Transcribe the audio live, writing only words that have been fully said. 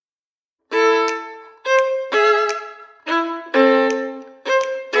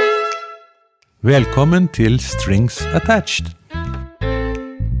Välkommen till Strings Attached.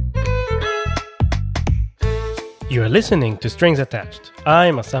 You are listening to Strings Attached.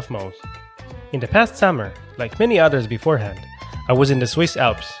 I'm Asaf Mose. In the past summer, like many others beforehand, I was in the Swiss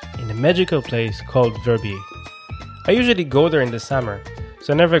Alps, in a magical place called Verbier. I usually go there in the summer,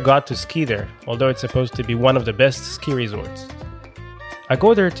 so I never got to ski there, although it's supposed to be one of the best ski resorts. I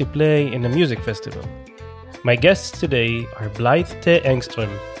go there to play in a music festival. My guests today are Blythe Engstroem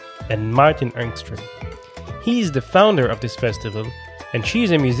and Martin Engstroem. He is the founder of this festival, and she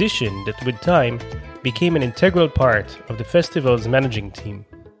is a musician that with time became an integral part of the festival's managing team.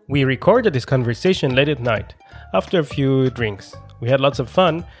 We recorded this conversation late at night, after a few drinks. We had lots of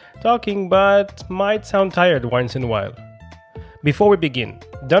fun talking, but might sound tired once in a while. Before we begin,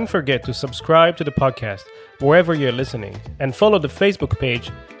 don't forget to subscribe to the podcast wherever you're listening and follow the Facebook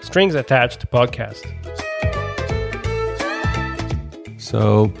page Strings Attached Podcast.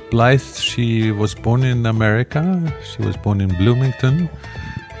 So Blythe, she was born in America. She was born in Bloomington,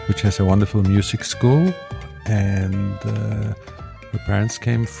 which has a wonderful music school. And her parents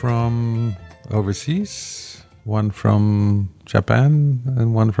came from overseas, one from Japan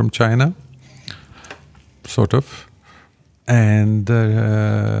and one from China, sort of. And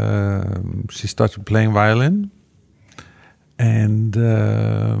she started playing violin. And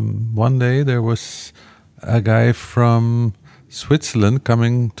one day there was a guy from Switzerland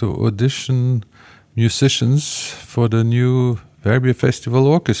coming to audition musicians for the new Verbier Festival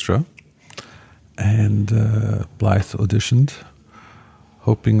Orchestra. And Blythe auditioned,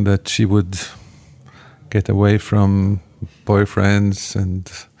 hoping that she would get away from boyfriends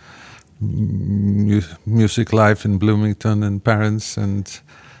and music life in Bloomington and parents and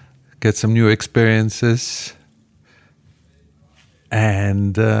get some new experiences.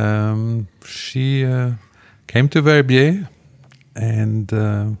 And she came to Verbier, and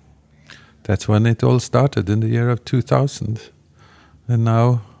that's when it all started, in the year of 2000. And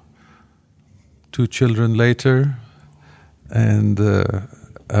now, 2 children later, and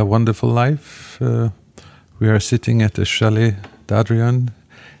a wonderful life. We are sitting at the Chalet d'Adrian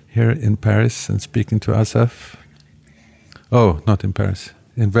here in Paris and speaking to Asaf. Oh, not in Paris,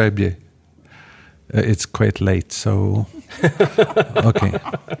 in Verbier. It's quite late, so... Okay.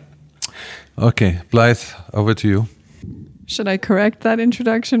 Okay, Blythe, over to you. Should I correct that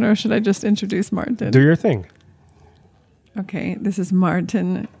introduction or should I just introduce Martin? Do your thing. Okay, this is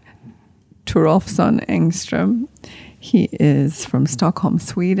Martin Turolfsson Engstroem. He is from Stockholm,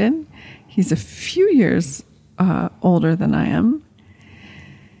 Sweden. He's a few years older than I am.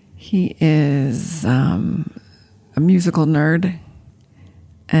 He is a musical nerd,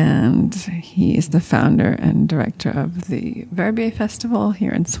 and he is the founder and director of the Verbier Festival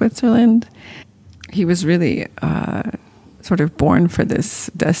here in Switzerland. He was really sort of born for this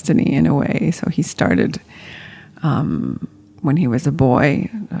destiny in a way. So he started when he was a boy,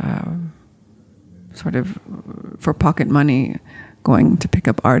 sort of for pocket money, going to pick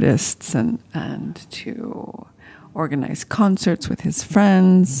up artists and to organize concerts with his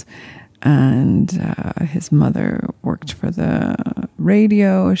friends. And his mother worked for the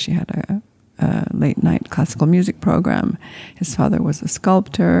radio. She had a late-night classical music program. His father was a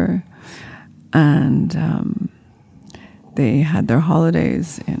sculptor. And they had their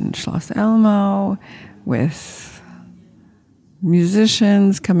holidays in Schloss Elmau with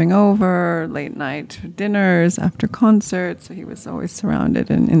musicians coming over, late-night dinners after concerts. So he was always surrounded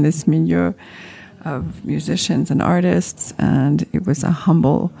in this milieu of musicians and artists. And it was a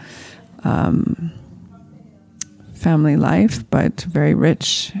humble family life, but very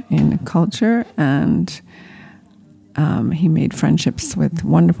rich in culture. And he made friendships with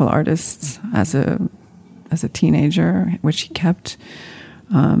wonderful artists as a teenager, which he kept.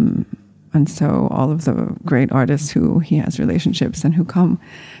 And so all of the great artists who he has relationships and who come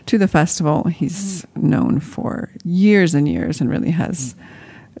to the festival, he's known for years and years and really has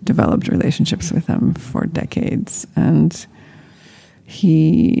developed relationships with them for decades. And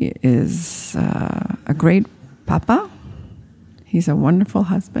he is a great papa. He's a wonderful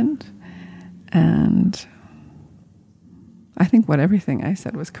husband. And I think everything I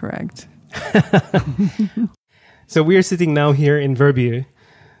said was correct. So we are sitting now here in Verbier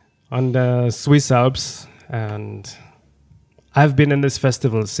on the Swiss Alps, and I've been in this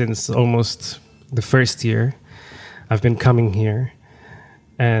festival since almost the first year. I've been coming here,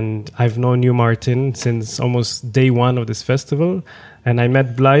 and I've known you, Martin, since almost day one of this festival. And I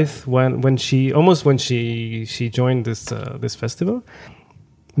met Blythe when she joined this festival.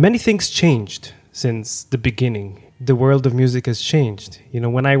 Many things changed since the beginning. The world of music has changed. You know,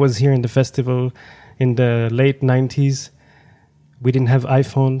 when I was here in the festival in the late 90s, we didn't have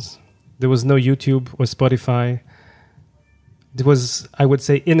iPhones. There was no YouTube or Spotify. It was, I would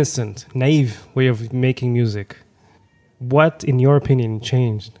say, innocent, naive way of making music. What, in your opinion,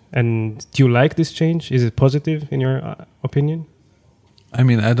 changed? And do you like this change? Is it positive, in your opinion? I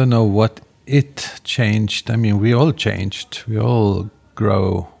mean, I don't know what it changed. I mean, we all changed. We all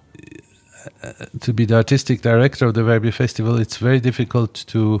grow. To be the artistic director of the Verbier Festival, it's very difficult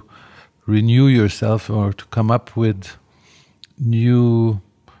to renew yourself or to come up with new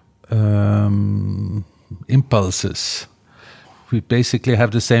impulses. We basically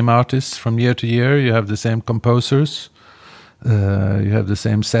have the same artists from year to year. You have the same composers. You have the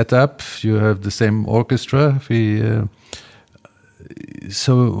same setup. You have the same orchestra.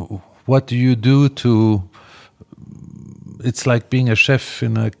 So what do you do to... It's like being a chef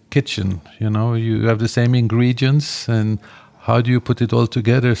in a kitchen, you know. You have the same ingredients, and how do you put it all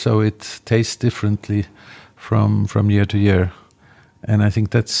together so it tastes differently from year to year? And I think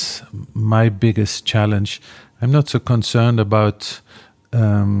that's my biggest challenge. I'm not so concerned about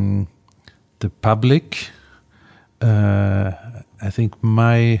the public. I think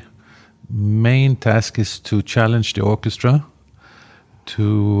my main task is to challenge the orchestra,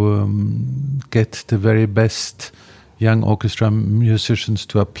 to get the very best young orchestra musicians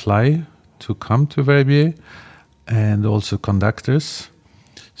to apply, to come to Verbier, and also conductors.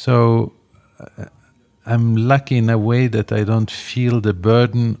 So I'm lucky in a way that I don't feel the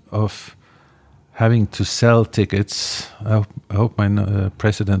burden of having to sell tickets. I hope my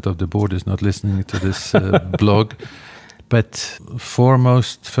president of the board is not listening to this blog. But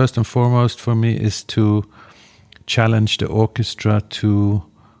first and foremost for me is to challenge the orchestra to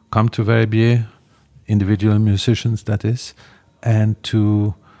come to Verbier, individual musicians that is, and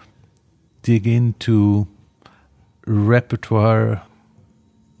to dig into repertoire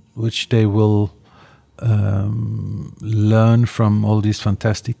which they will learn from all these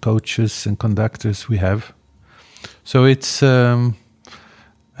fantastic coaches and conductors we have. So it's, I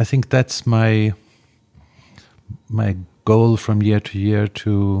think that's my goal from year to year,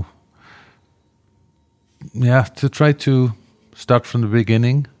 to try to start from the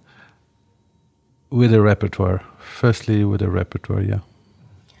beginning with a repertoire. Firstly, with a repertoire, yeah.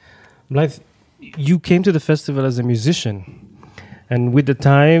 Blythe, you came to the festival as a musician. And with the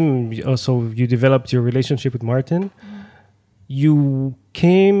time, also you developed your relationship with Martin. You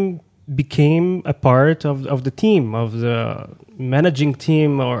became a part of the team, of the managing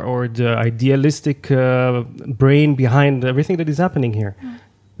team, or the idealistic brain behind everything that is happening here.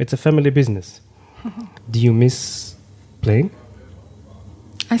 It's a family business. Do you miss playing?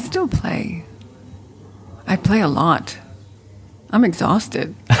 I still play. I play a lot. I'm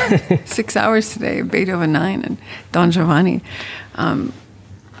exhausted. 6 hours today, Beethoven 9 and Don Giovanni.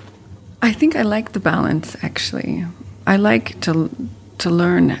 I think I like the balance, actually. I like to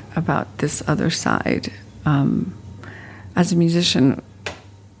learn about this other side. As a musician,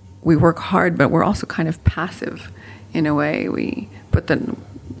 we work hard, but we're also kind of passive in a way. We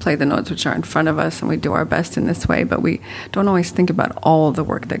play the notes which are in front of us, and we do our best in this way, but we don't always think about all the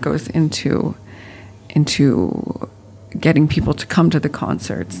work that goes into getting people to come to the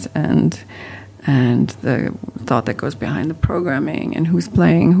concerts, and the thought that goes behind the programming, and who's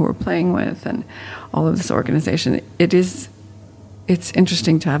playing, who we're playing with, and all of this organization. It's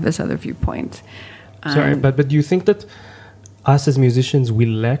interesting to have this other viewpoint. Sorry, but do you think that us as musicians, we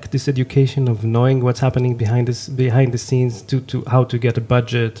lack this education of knowing what's happening behind the scenes, to how to get a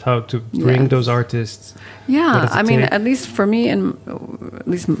budget, how to bring those artists? Yeah, I mean, at least for me, and at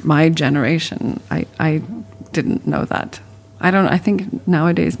least my generation, I didn't know that. I think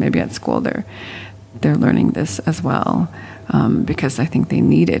nowadays maybe at school they're learning this as well, because I think they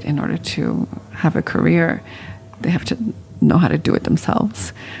need it in order to have a career. They have to know how to do it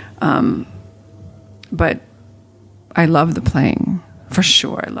themselves. But I love the playing, for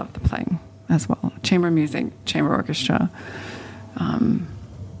sure. I love the playing as well. Chamber music, chamber orchestra.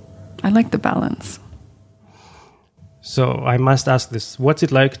 I like the balance. So I must ask this. What's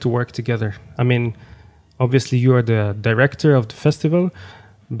it like to work together? I mean, obviously you are the director of the festival,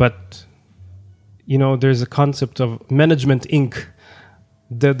 but there's a concept of management inc.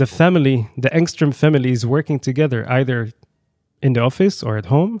 The family, the Engstroem family, is working together either in the office or at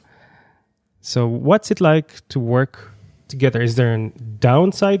home. So what's it like to work together? Is there a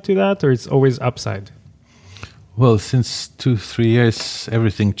downside to that, or it's always upside? Well, since 2-3 years,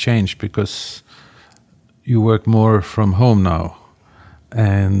 everything changed because you work more from home now.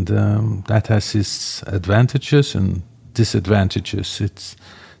 And that has its advantages and disadvantages.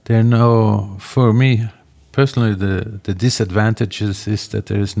 For me personally, the disadvantages is that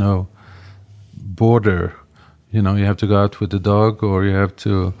there is no border. You know, you have to go out with the dog, or you have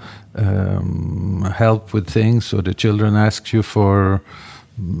to help with things, or the children ask you for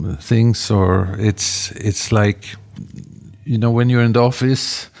things, or it's like, you know, when you're in the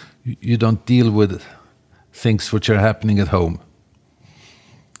office, you don't deal with things which are happening at home,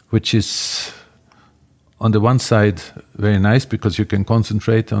 which is on the one side very nice because you can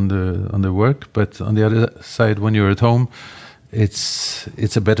concentrate on the work, but on the other side, when you're at home,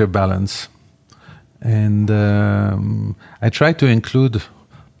 it's a better balance. And I try to include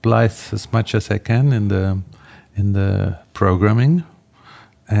Blythe as much as I can in the programming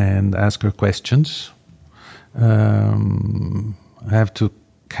and ask her questions. I have to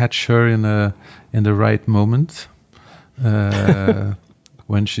catch her in the right moment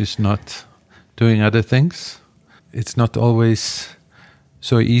when she's not doing other things. It's not always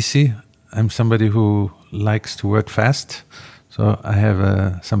so easy. I'm somebody who likes to work fast, so I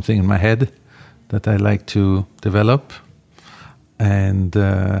have something in my head that I like to develop, and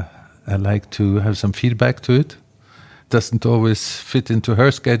I like to have some feedback to it. Doesn't always fit into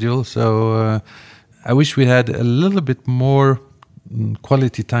her schedule, so I wish we had a little bit more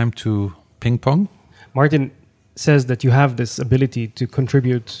quality time to ping pong. Martin says that you have this ability to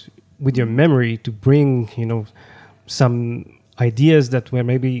contribute with your memory to bring, some ideas that were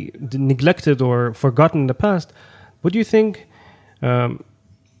maybe neglected or forgotten in the past. What do you think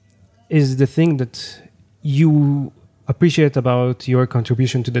is the thing that you appreciate about your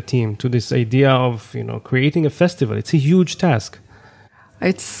contribution to the team, to this idea of, creating a festival? It's a huge task.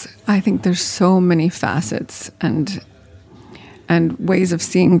 I think there's so many facets and ways of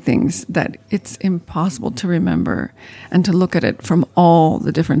seeing things that it's impossible to remember and to look at it from all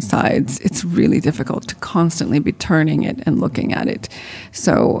the different sides. It's really difficult to constantly be turning it and looking at it.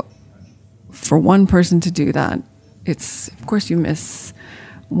 So for one person to do that, of course you miss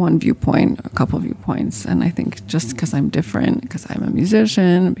one viewpoint, a couple of viewpoints. And I think just because I'm different, because I'm a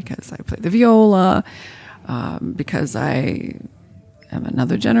musician, because I play the viola, because I am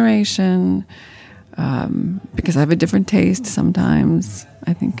another generation, because I have a different taste sometimes.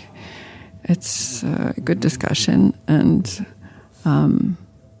 I think it's a good discussion. And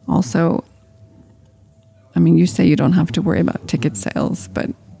also, I mean, you say you don't have to worry about ticket sales, but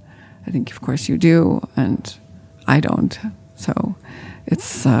I think, of course, you do, and I don't. So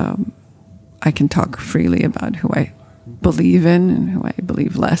it's I can talk freely about who I believe in and who I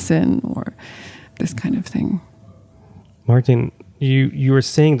believe less in, or this kind of thing. Martin, you were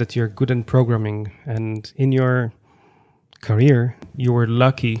saying that you're good in programming, and in your career, you were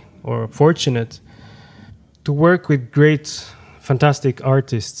lucky or fortunate to work with great, fantastic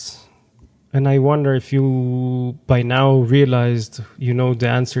artists. And I wonder if you, by now, realized you know the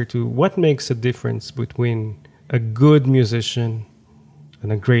answer to what makes a difference between a good musician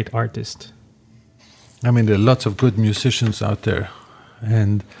and a great artist. I mean, there are lots of good musicians out there,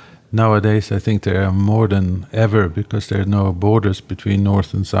 and nowadays I think there are more than ever, because there are no borders between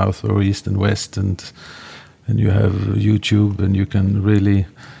North and South or East and West, and you have YouTube, and you can really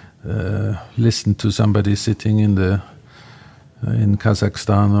listen to somebody sitting in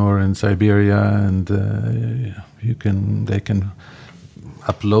Kazakhstan or in Siberia, and they can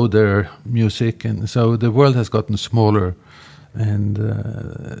upload their music, and so the world has gotten smaller, and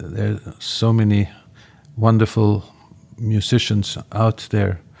there are so many wonderful musicians out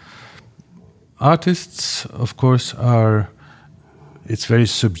there. Artists, of course, it's very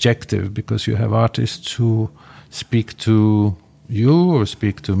subjective, because you have artists who speak to you or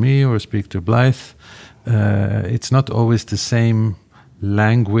speak to me or speak to Blythe. It's not always the same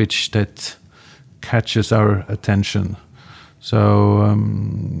language that catches our attention. So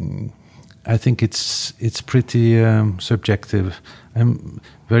I think it's pretty subjective. I'm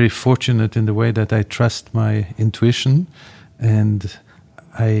very fortunate in the way that I trust my intuition, and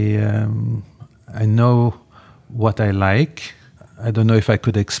I know what I like. I don't know if I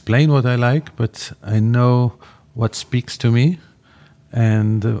could explain what I like, but I know what speaks to me,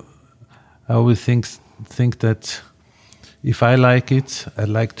 and I always think that if I like it, I'd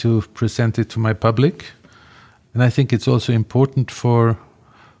like to present it to my public. And I think it's also important for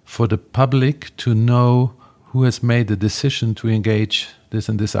the public to know who has made the decision to engage this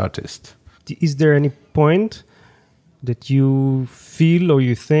and this artist. Is there any point that you feel or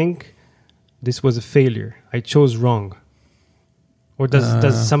you think this was a failure? I chose wrong. Or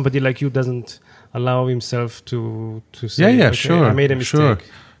does somebody like you doesn't allow himself to say, okay, sure, I made a mistake?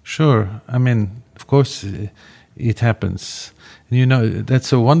 Sure. I mean, of course, it happens. And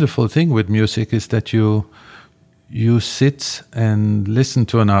that's a wonderful thing with music, is that you sit and listen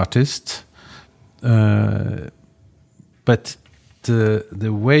to an artist, but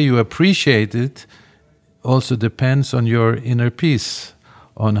the way you appreciate it also depends on your inner peace,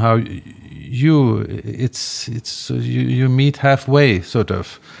 on how you meet halfway, sort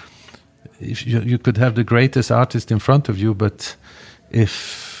of. If you could have the greatest artist in front of you, but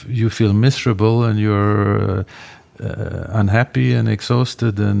if you feel miserable and you're unhappy and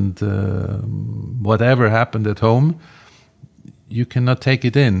exhausted and whatever happened at home, you cannot take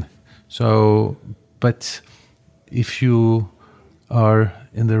it in. So, but if you are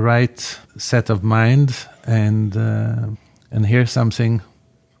in the right set of mind and hear something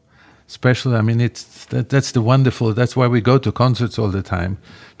special, I mean, that's the wonderful. That's why we go to concerts all the time,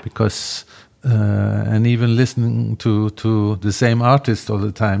 because and even listening to the same artist all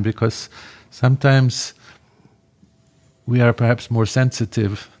the time, because sometimes we are perhaps more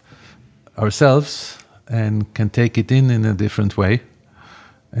sensitive ourselves and can take it in a different way,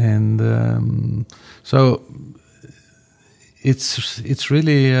 and so it's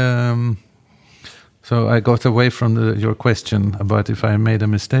really. So I got away from your question about if I made a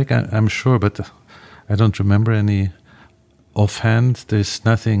mistake. I'm sure, but I don't remember any offhand. There's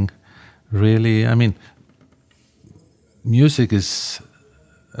nothing really. I mean, music is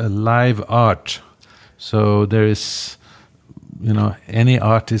a live art, so there is, any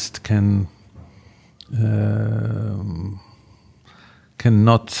artist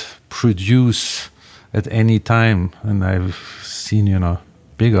cannot produce at any time. And I've seen,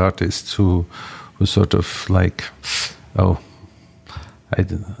 big artists who sort of like, oh,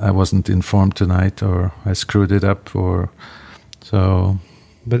 I wasn't informed tonight, or I screwed it up, or so.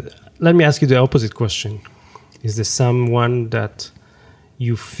 But let me ask you the opposite question. Is there someone that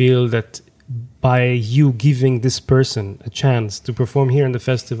you feel that by you giving this person a chance to perform here in the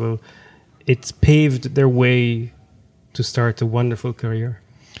festival, it's paved their way to start a wonderful career?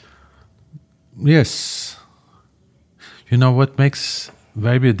 Yes. What makes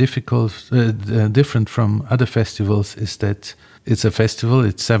very different from other festivals is that it's a festival,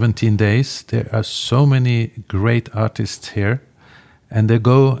 it's 17 days. There are so many great artists here, and they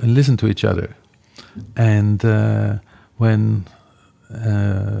go and listen to each other. And when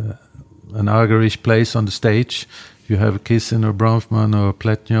an Argerich plays on the stage, you have Kissin or Bronfman or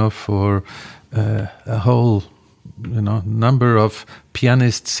Pletnyov or a whole number of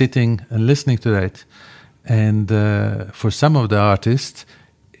pianists sitting and listening to that. And for some of the artists,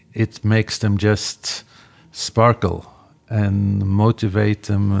 it makes them just sparkle and motivate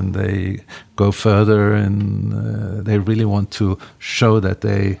them, and they go further, and they really want to show that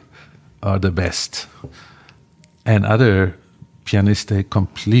they are the best. And other pianists, they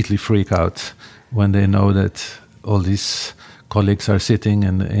completely freak out when they know that all these colleagues are sitting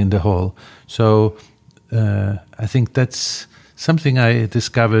in the hall. So I think that's something I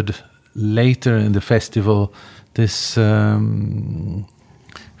discovered later in the festival, this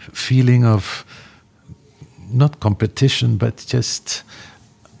feeling of not competition, but just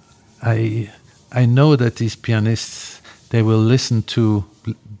I know that these pianists, they will listen to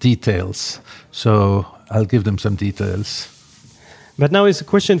details, so I'll give them some details. But now it's a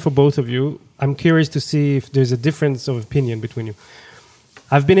question for both of you. I'm curious to see if there's a difference of opinion between you.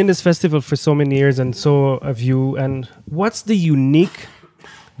 I've been in this festival for so many years, and so have you. And what's the unique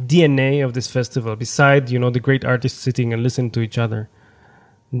DNA of this festival, beside the great artists sitting and listening to each other,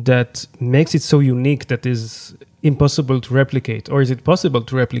 that makes it so unique that is impossible to replicate? Or is it possible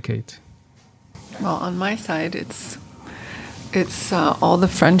to replicate? Well, on my side, it's all the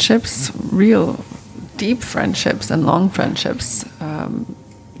friendships, real deep friendships and long friendships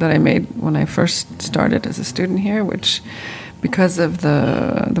that I made when I first started as a student here, which, because of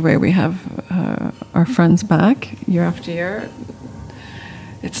the way we have our friends back year after year,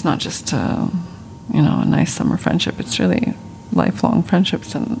 it's not just a nice summer friendship. It's really lifelong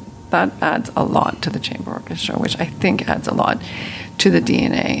friendships, and that adds a lot to the chamber orchestra, which I think adds a lot to the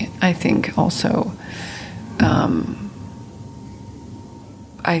DNA. I think also,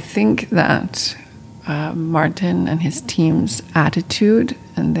 I think that Martin and his team's attitude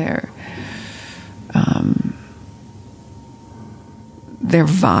and their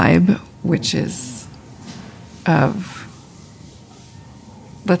vibe, which is of,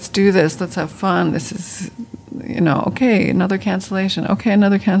 let's do this, let's have fun, this is, okay, another cancellation, okay,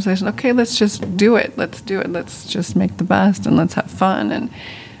 let's just do it, let's just make the best, and let's have fun. And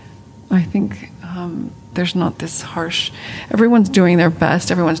I think there's not this harsh, everyone's doing their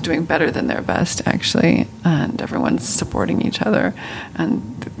best, everyone's doing better than their best, actually, and everyone's supporting each other,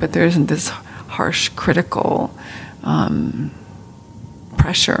 but there isn't this harsh, critical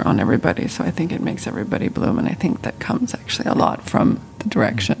pressure on everybody. So I think it makes everybody bloom, and I think that comes actually a lot from the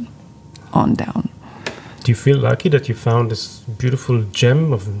direction on down. Do you feel lucky that you found this beautiful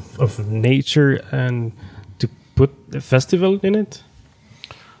gem of nature and to put a festival in it?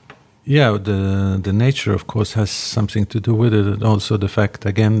 Yeah, the nature, of course, has something to do with it, and also the fact,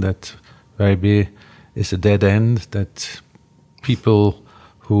 again, that Verbier is a dead end, that people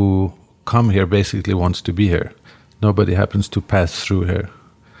who come here basically wants to be here. Nobody happens to pass through here.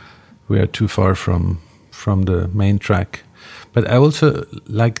 We are too far from the main track. But I also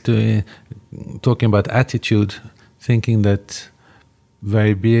like to, talking about attitude, thinking that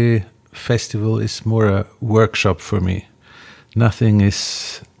Verbier Festival is more a workshop for me. Nothing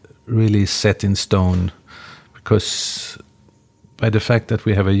is really set in stone, because by the fact that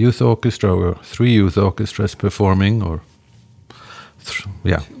we have a youth orchestra or 3 youth orchestras performing, or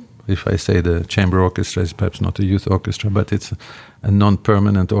if I say the chamber orchestra is perhaps not a youth orchestra, but it's a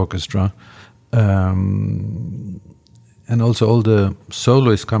non-permanent orchestra. And also all the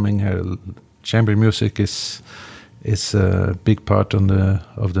soloists coming here. Chamber music is a big part of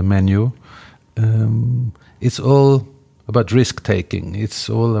the menu. It's all about risk taking. It's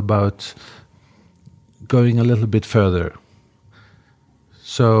all about going a little bit further.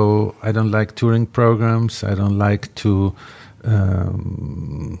 So I don't like touring programs. I don't like to.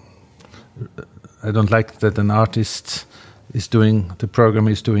 I don't like that an artist is doing the program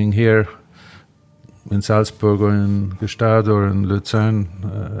he's doing here in Salzburg or in Gstaad or in Lucerne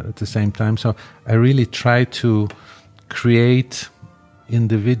at the same time. So I really try to create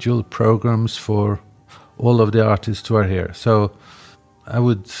individual programs for all of the artists who are here. So I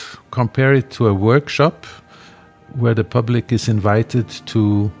would compare it to a workshop where the public is invited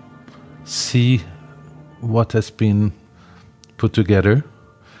to see what has been put together,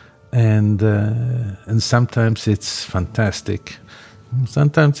 and sometimes it's fantastic.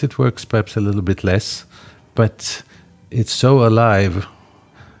 Sometimes it works perhaps a little bit less, but it's so alive,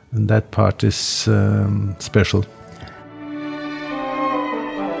 and that part is special.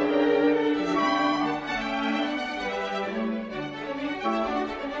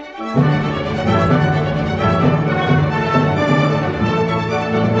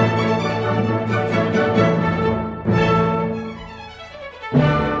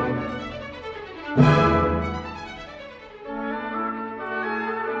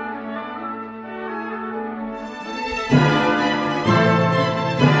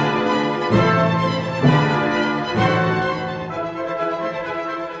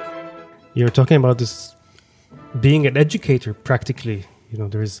 You're talking about this being an educator practically. You know,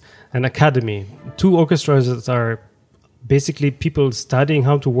 there's an academy, 2 orchestras that are basically people studying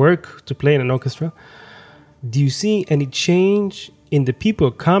how to work to play in an orchestra. Do you see any change in the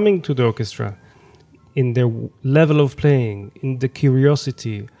people coming to the orchestra, in their level of playing, in the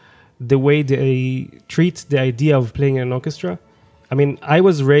curiosity, the way they treat the idea of playing in an orchestra? I mean, I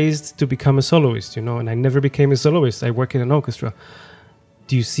was raised to become a soloist, you know, and I never became a soloist. I work in an orchestra.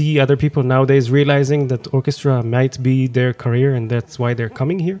 Do you see other people nowadays realizing that orchestra might be their career and that's why they're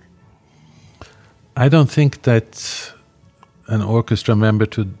coming here? I don't think that an orchestra member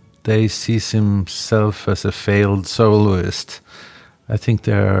today sees himself as a failed soloist. I think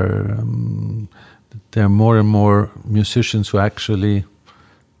there are more and more musicians who actually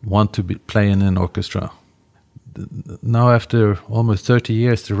want to play in an orchestra. Now, after almost 30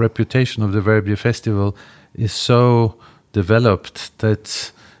 years, the reputation of the Verbier Festival is so developed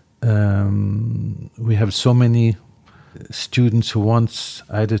that we have so many students who want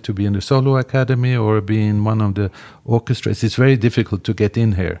either to be in the solo academy or be in one of the orchestras. It's very difficult to get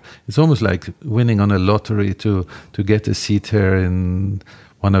in here. It's almost like winning on a lottery to get a seat here in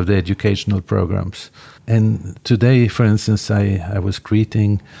one of the educational programs. And today, for instance, I was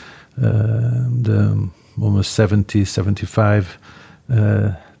greeting the almost 75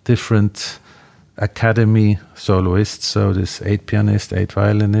 different academy soloists. So there's 8 pianists, 8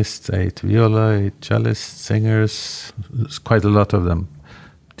 violinists, 8 viola, 8 cellists, singers. There's quite a lot of them,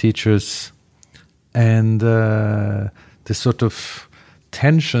 teachers, and this sort of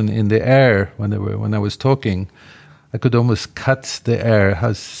tension in the air when I was talking. I could almost cut the air,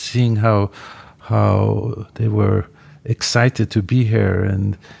 seeing how they were excited to be here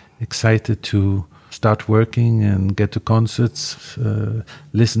and excited to start working and get to concerts,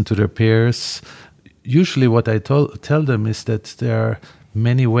 listen to their peers. Usually what I tell them is that there are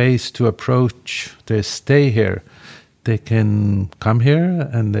many ways to approach their stay here. They can come here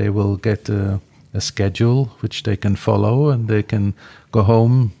and they will get a schedule which they can follow, and they can go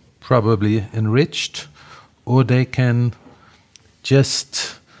home probably enriched, or they can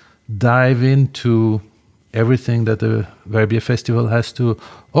just dive into everything that the Verbier Festival has to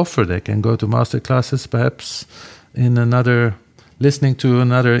offer. They can go to master classes, perhaps listening to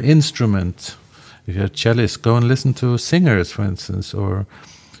another instrument. if you're a cellist, go and listen to singers, for instance, or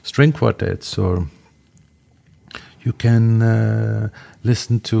string quartets, or you can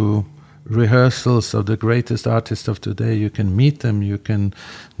listen to rehearsals of the greatest artists of today. You can meet them, you can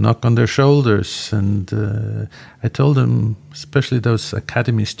knock on their shoulders. And I told them, especially those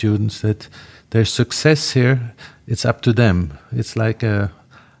academy students, that their success here, it's up to them. It's like a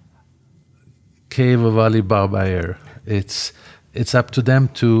cave of Ali Baba here. It's up to them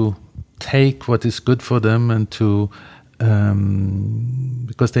to take what is good for them and to,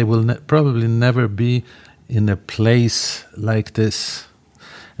 because they will probably never be in a place like this.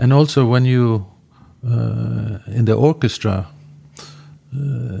 And also when you, in the orchestra, we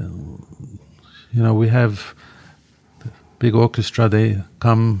have the big orchestra, they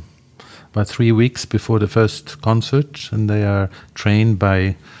come about 3 weeks before the first concert, and they are trained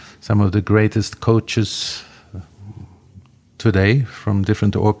by some of the greatest coaches today from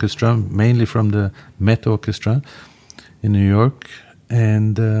different orchestra, mainly from the Met Orchestra in New York.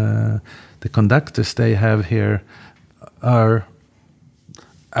 And the conductors they have here are,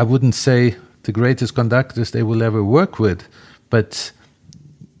 I wouldn't say the greatest conductors they will ever work with, but,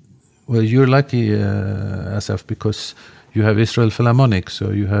 well, you're lucky, Asaf, because you have Israel Philharmonic,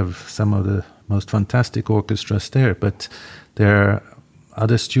 so you have some of the most fantastic orchestras there. But there are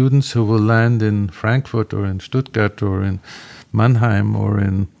other students who will land in Frankfurt or in Stuttgart or in Mannheim or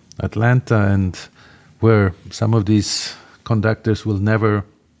in Atlanta, and where some of these conductors will never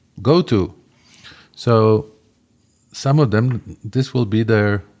go to. So some of them, this will be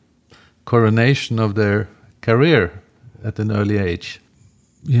their coronation of their career at an early age.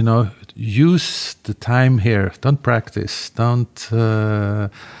 Use the time here. Don't practice. Don't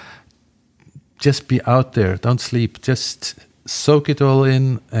just be out there. Don't sleep. Just soak it all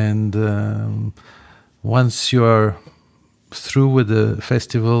in. And once you are through with the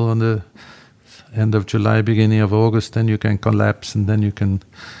festival on the end of July, beginning of August, then you can collapse, and then you can,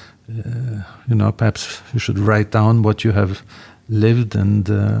 perhaps you should write down what you have lived, and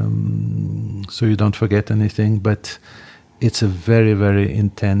so you don't forget anything. But it's a very, very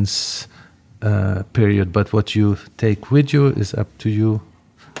intense period. But what you take with you is up to you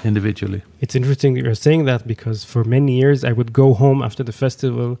individually. It's interesting that you're saying that, because for many years I would go home after the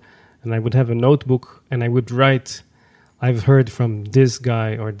festival and I would have a notebook and I would write, I've heard from this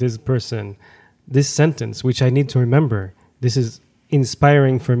guy or this person this sentence, which I need to remember. This is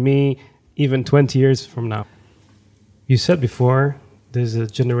inspiring for me even 20 years from now. You said before there's a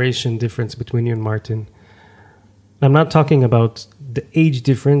generation difference between you and Martin. I'm not talking about the age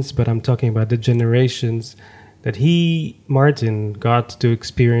difference, but I'm talking about the generations that Martin, got to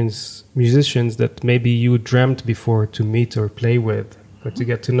experience musicians that maybe you dreamt before to meet or play with, or to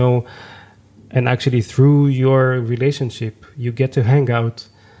get to know. And actually through your relationship, you get to hang out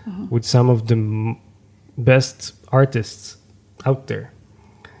with some of the best artists out there.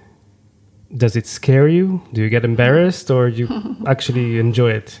 Does it scare you? Do you get embarrassed, or you actually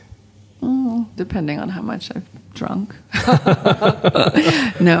enjoy it? Depending on how much I've drunk.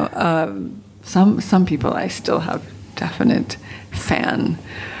 No, some people I still have definite fan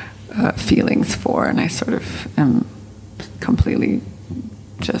feelings for, and I sort of am completely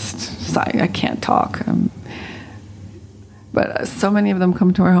just I can't talk. But so many of them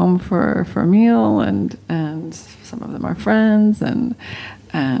come to our home for a meal, and some of them are friends, and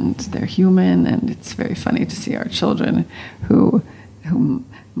they're human, and it's very funny to see our children who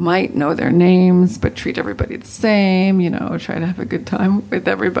might know their names but treat everybody the same, try to have a good time with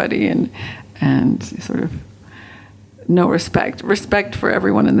everybody, and sort of no respect for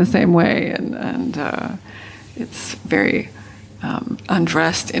everyone in the same way, and it's very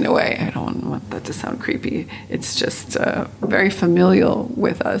undressed in a way. I don't want that to sound creepy. It's just very familial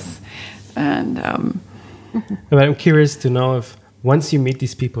with us. And I'm curious to know if once you meet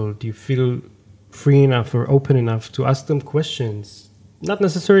these people, do you feel free enough or open enough to ask them questions? Not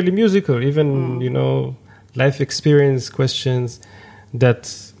necessarily musical, even, life experience questions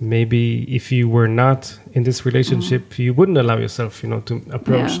that maybe if you were not in this relationship, you wouldn't allow yourself, to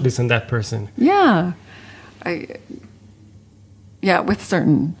approach this and that person. Yeah.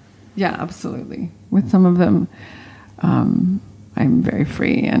 Absolutely. With some of them, I'm very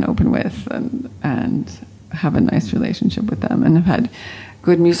free and open with, and have a nice relationship with them, and have had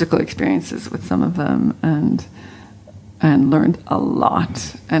good musical experiences with some of them, and learned a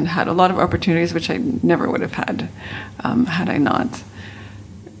lot, and had a lot of opportunities which I never would have had had I not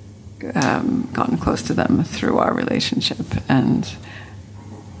gotten close to them through our relationship. And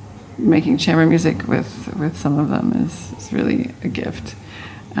making chamber music with some of them is really a gift,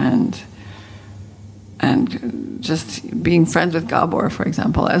 and And just being friends with Gabor, for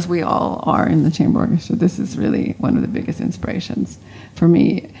example, as we all are in the chamber orchestra, this is really one of the biggest inspirations for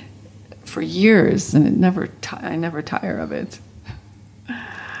me for years, and I never tire of it.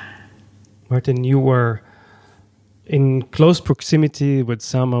 Martin, you were in close proximity with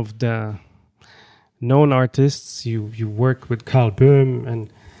some of the known artists. You work with Carl Böhm and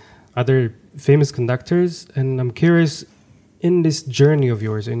other famous conductors, and I'm curious, in this journey of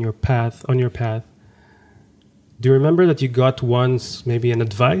yours, on your path, do you remember that you got once maybe an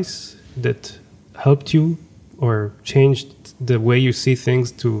advice that helped you or changed the way you see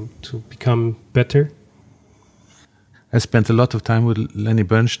things to become better? I spent a lot of time with Lenny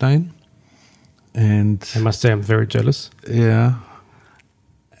Bernstein, and I must say I'm very jealous. Yeah,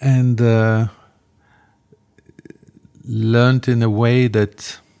 and learned in a way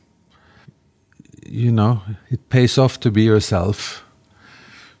that, it pays off to be yourself.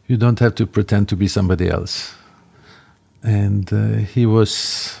 You don't have to pretend to be somebody else. And he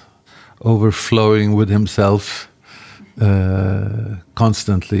was overflowing with himself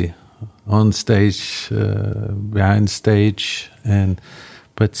constantly, on stage, behind stage,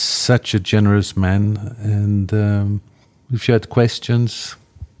 but such a generous man. And if you had questions,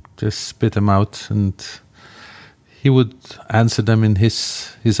 just spit them out, and he would answer them in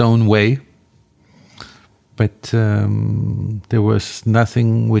his own way. But there was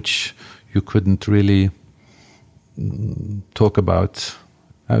nothing which you couldn't really talk about.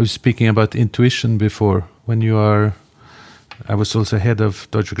 I was speaking about intuition before. I was also head of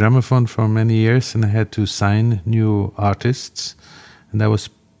Deutsche Grammophon for many years, and I had to sign new artists. And that was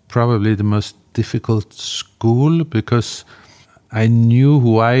probably the most difficult school, because I knew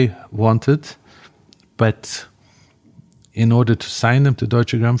who I wanted, but in order to sign them to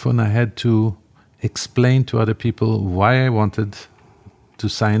Deutsche Grammophon, I had to explain to other people why I wanted to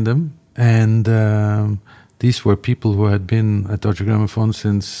sign them. And these were people who had been at Deutsche Grammophon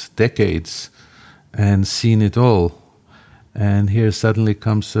since decades and seen it all. And here suddenly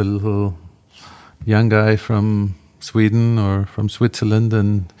comes a little young guy from Sweden or from Switzerland,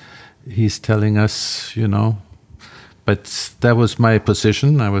 and he's telling us, But that was my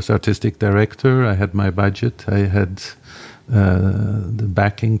position. I was artistic director. I had my budget. I had the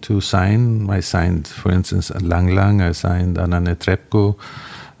backing to sign. I signed, for instance, Lang Lang. I signed Anna Netrebko,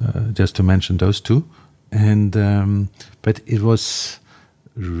 just to mention those two. And but it was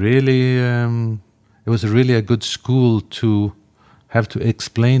really a good school to have to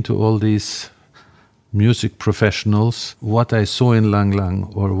explain to all these music professionals what I saw in Lang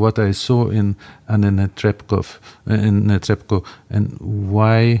Lang or what I saw in Anna Netrebko, and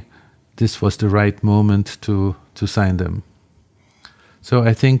why this was the right moment to sign them. So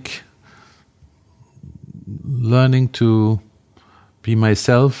I think learning to be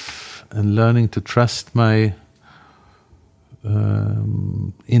myself and learning to trust my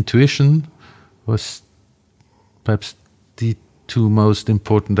intuition was perhaps the two most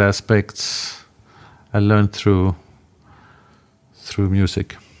important aspects I learned through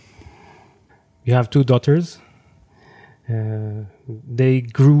music. You have two daughters. They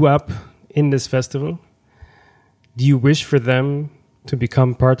grew up in this festival. Do you wish for them to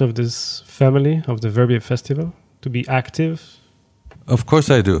become part of this family of the Verbier Festival, to be active? Of course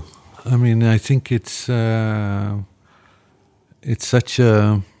I do. I mean, I think it's such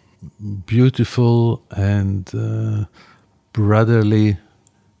a beautiful and brotherly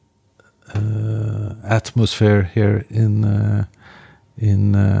atmosphere here in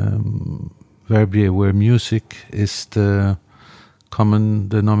Verbier, where music is the common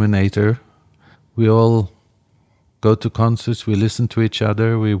denominator. We all go to concerts, we listen to each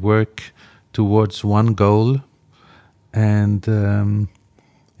other, we work towards one goal. And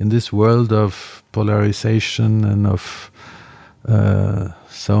in this world of polarization and of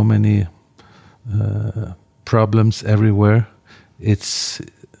so many problems everywhere, it's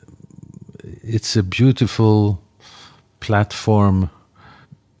a beautiful platform.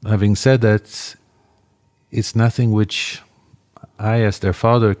 Having said that, it's nothing which I, as their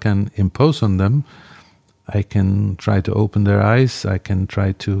father, can impose on them. I can try to open their eyes. I can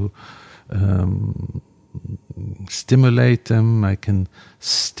try to stimulate them. I can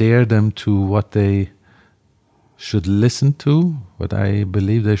steer them to what they should listen to, what I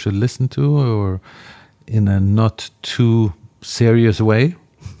believe they should listen to, or in a not too serious way,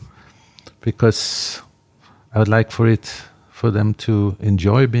 because I would like for them to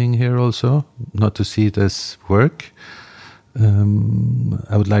enjoy being here also, not to see it as work.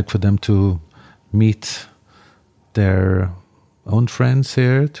 I would like for them to meet their own friends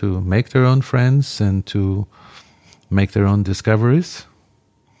here, to make their own friends and to make their own discoveries.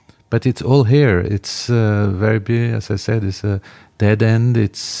 but it's all here. It's Verbier, as I said, is a dead end.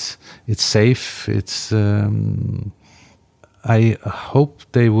 It's safe. It's I hope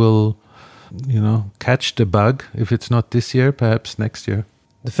they will, catch the bug. If it's not this year, perhaps next year.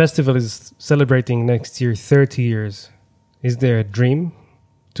 The festival is celebrating next year 30 years. Is there a dream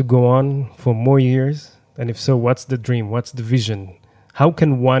to go on for more years? And if so, what's the dream? What's the vision? How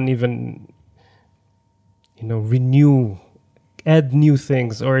can one even, renew, add new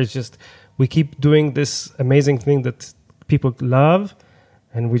things? Or it's just we keep doing this amazing thing that people love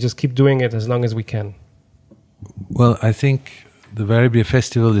and we just keep doing it as long as we can? Well, I think the Verbier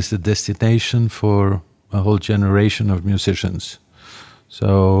Festival is the destination for a whole generation of musicians.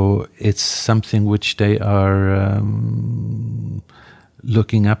 So it's something which they are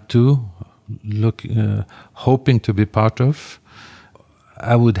looking up to, hoping to be part of.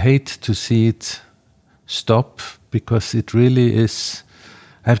 I would hate to see it stop, because it really is.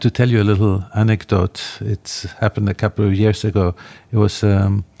 I have to tell you a little anecdote. It happened a couple of years ago. It was,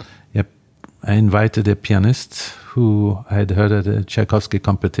 I invited a pianist who I had heard at a Tchaikovsky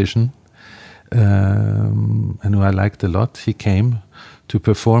competition, and who I liked a lot. He came to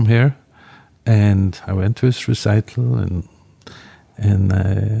perform here, and I went to his recital, and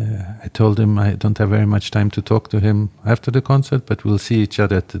I told him I don't have very much time to talk to him after the concert, but we'll see each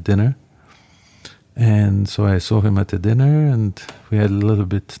other at the dinner. And so I saw him at the dinner, and we had a little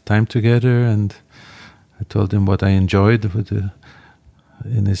bit time together, and I told him what I enjoyed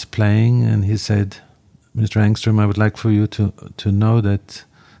in his playing, and he said, "Mr. Engstroem, I would like for you to know that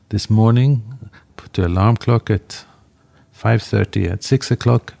this morning, put the alarm clock at 5:30, at 6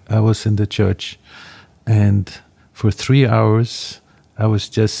 o'clock, I was in the church, and for 3 hours, I was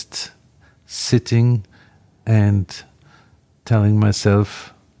just sitting and telling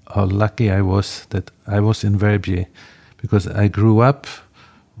myself how lucky I was that I was in Verbier, because I grew up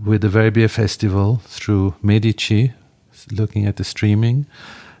with the Verbier Festival through Medici, looking at the streaming,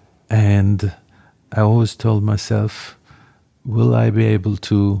 and I always told myself, will I be able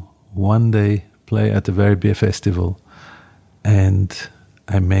to one day play at the Verbier Festival? And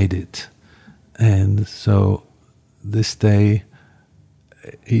I made it. And so this day,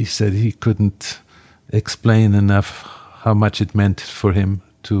 he said he couldn't explain enough how much it meant for him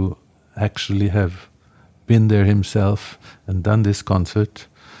to actually have been there himself and done this concert.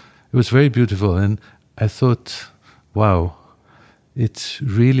 It was very beautiful, and I thought, wow, it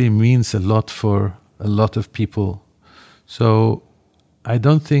really means a lot for a lot of people. So I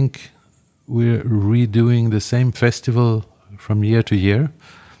don't think we're redoing the same festival from year to year.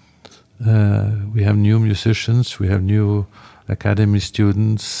 We have new musicians, we have new academy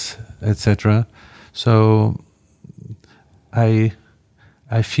students, etc. So I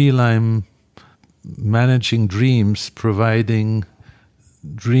feel I'm managing dreams, providing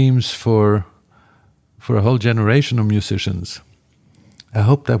dreams for a whole generation of musicians. I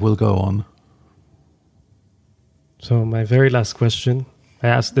hope that will go on. So my very last question, I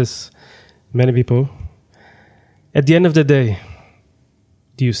ask this many people. At the end of the day,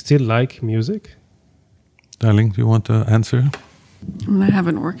 do you still like music? Darling, do you want to answer? I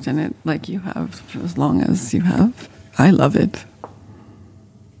haven't worked in it like you have for as long as you have. I love it.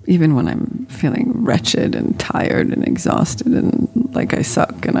 Even when I'm feeling wretched and tired and exhausted and like I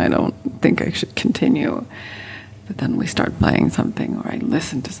suck and I don't think I should continue. But then we start playing something or I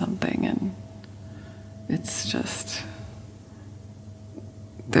listen to something and it's just,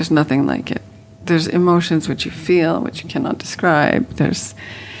 there's nothing like it. There's emotions which you feel, which you cannot describe. There's,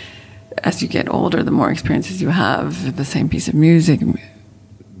 as you get older, the more experiences you have, the same piece of music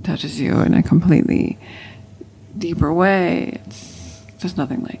touches you in a completely deeper way. There's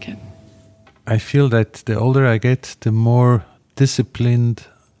nothing like it. I feel that the older I get, the more disciplined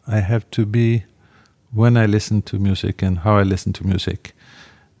I have to be when I listen to music and how I listen to music.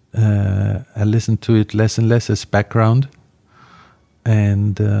 I listen to it less and less as background,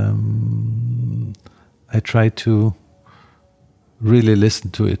 and I try to really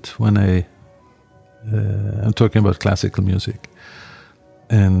listen to it when I'm talking about classical music.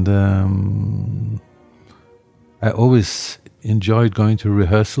 And I always enjoyed going to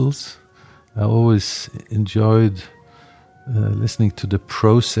rehearsals. I always enjoyed listening to the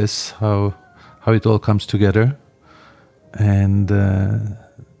process, how it all comes together. And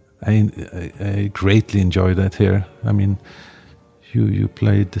I greatly enjoy that here. I mean, you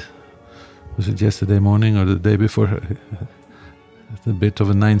played, was it yesterday morning or the day before, a bit of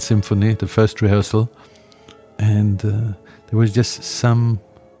a Ninth Symphony, the first rehearsal. And there was just some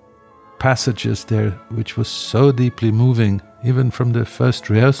passages there which was so deeply moving, even from the first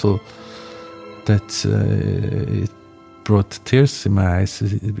rehearsal, that it brought tears in my eyes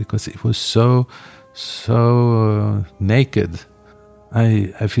because it was so naked.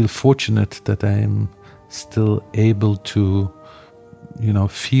 I feel fortunate that I am still able to,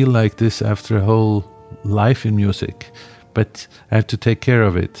 feel like this after a whole life in music. But I have to take care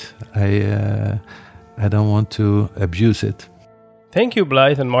of it. I don't want to abuse it. Thank you,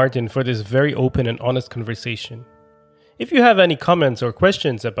 Blythe and Martin, for this very open and honest conversation. If you have any comments or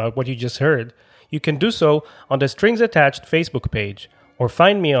questions about what you just heard, you can do so on the Strings Attached Facebook page or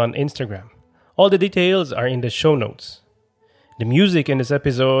find me on Instagram. All the details are in the show notes. The music in this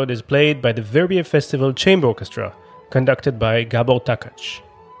episode is played by the Verbier Festival Chamber Orchestra, conducted by Gabor Takacs.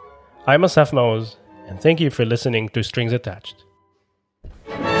 I'm Asaf Maoz, and thank you for listening to Strings Attached.